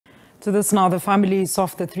To this now, the families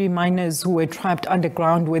of the 3 miners who were trapped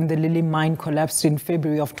underground when the Lily mine collapsed in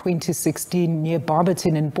February of 2016 near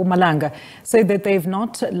Barberton in Mpumalanga say that they've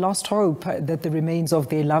not lost hope that the remains of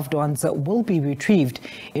their loved ones will be retrieved.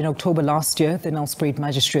 In October last year, the Nelspruit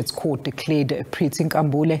Magistrates Court declared Priti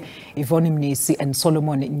Nkambule, Yvonne Mnisi and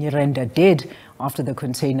Solomon Nyirenda dead after the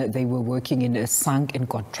container they were working in sank and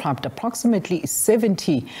got trapped approximately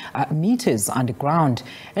 70 meters underground.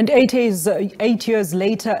 And 8 years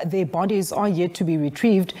later, their bodies are yet to be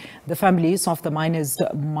retrieved. The families of the miners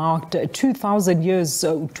marked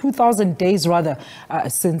 2,000 days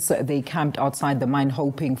since they camped outside the mine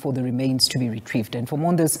hoping for the remains to be retrieved. And for more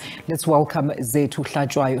on this, let's welcome Zethu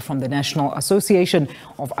Hlatshwayo from the National Association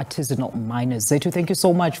of Artisanal Miners. Zethu, thank you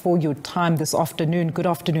so much for your time this afternoon. Good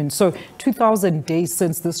afternoon. So 2,000 days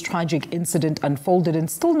since this tragic incident unfolded and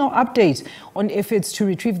still no update on efforts to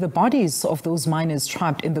retrieve the bodies of those miners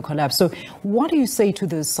trapped in the collapse. So what do you say to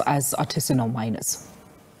this as artisanal miners?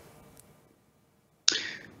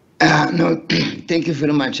 No, thank you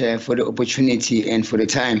very much for the opportunity and for the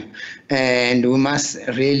time. And we must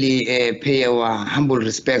really pay our humble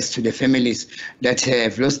respects to the families that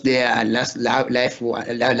have lost their loved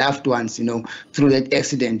ones, through that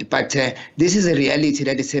accident. But this is a reality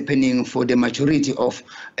that is happening for the majority of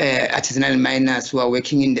artisanal miners who are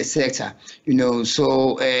working in the sector.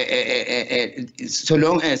 So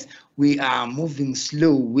long as we are moving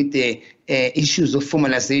slow with the issues of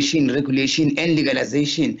formalization, regulation, and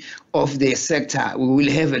legalization of the sector, we will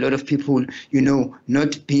have a lot of people,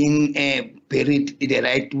 not being buried the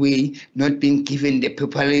right way, not being given the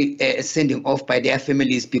proper sending off by their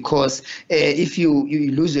families. Because if you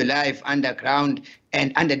lose your life underground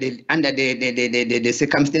and under the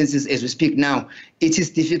circumstances as we speak now, it is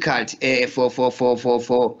difficult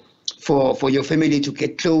for your family to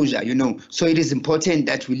get closure, So it is important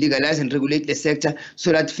that we legalize and regulate the sector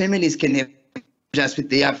so that families can have just with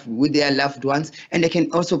their loved ones, and they can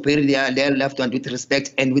also bury their loved ones with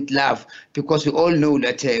respect and with love, because we all know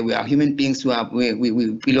that we are human beings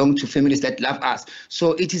we belong to families that love us.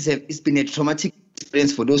 So it's been a traumatic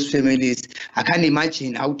experience for those families. I can't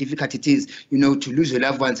imagine how difficult it is, to lose your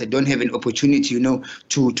loved ones and don't have an opportunity, to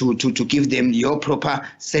give them your proper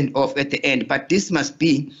send off at the end. But this must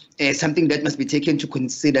be something that must be taken into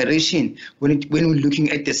consideration when we're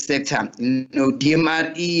looking at the sector.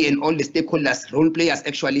 DMRE and all the stakeholders, role players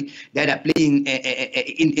actually that are playing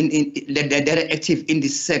that are active in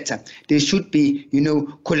this sector. They should be,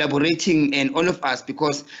 collaborating, and all of us,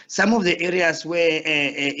 because some of the areas where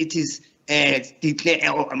it is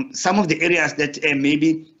some of the areas that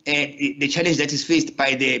maybe the challenge that is faced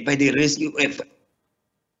by the rescue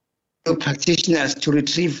practitioners to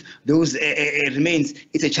retrieve those remains,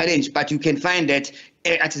 it's a challenge. But you can find that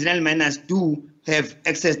artisanal miners do have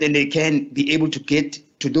access, then they can be able to get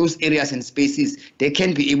to those areas and spaces. They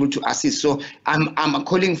can be able to assist. So I'm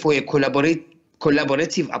calling for a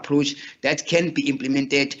collaborative approach that can be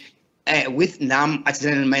implemented with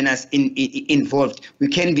artisanal miners involved. We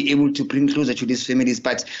can be able to bring closer to these families.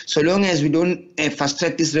 But so long as we don't fast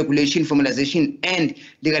track this regulation, formalization, and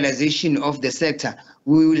legalization of the sector,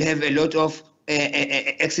 we will have a lot of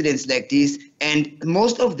accidents like this. And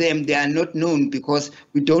most of them, they are not known because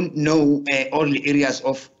we don't know all the areas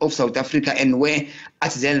of South Africa and where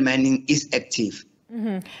artisanal mining is active.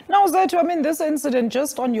 Now, Zethu, this incident,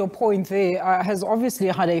 just on your point there, has obviously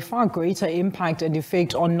had a far greater impact and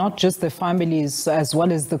effect on not just the families as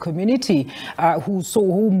well as the community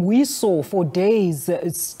whom we saw for days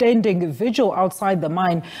standing vigil outside the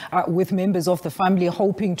mine with members of the family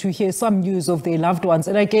hoping to hear some news of their loved ones.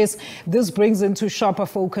 And I guess this brings into sharper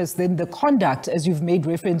focus then the conduct, as you've made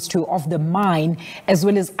reference to, of the mine as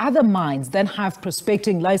well as other mines that have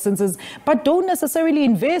prospecting licenses but don't necessarily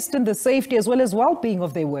invest in the safety as well as well-being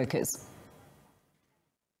of their workers.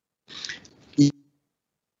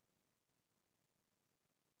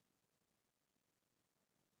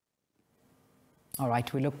 All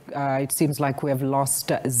right, we look. It seems like we have lost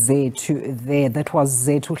Zethu there. That was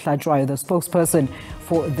Zethu Hlatshwayo, the spokesperson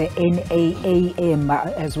for the NAAM.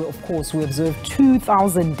 As we, of course, we observed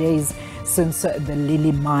 2,000 days since the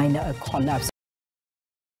Lily mine collapse.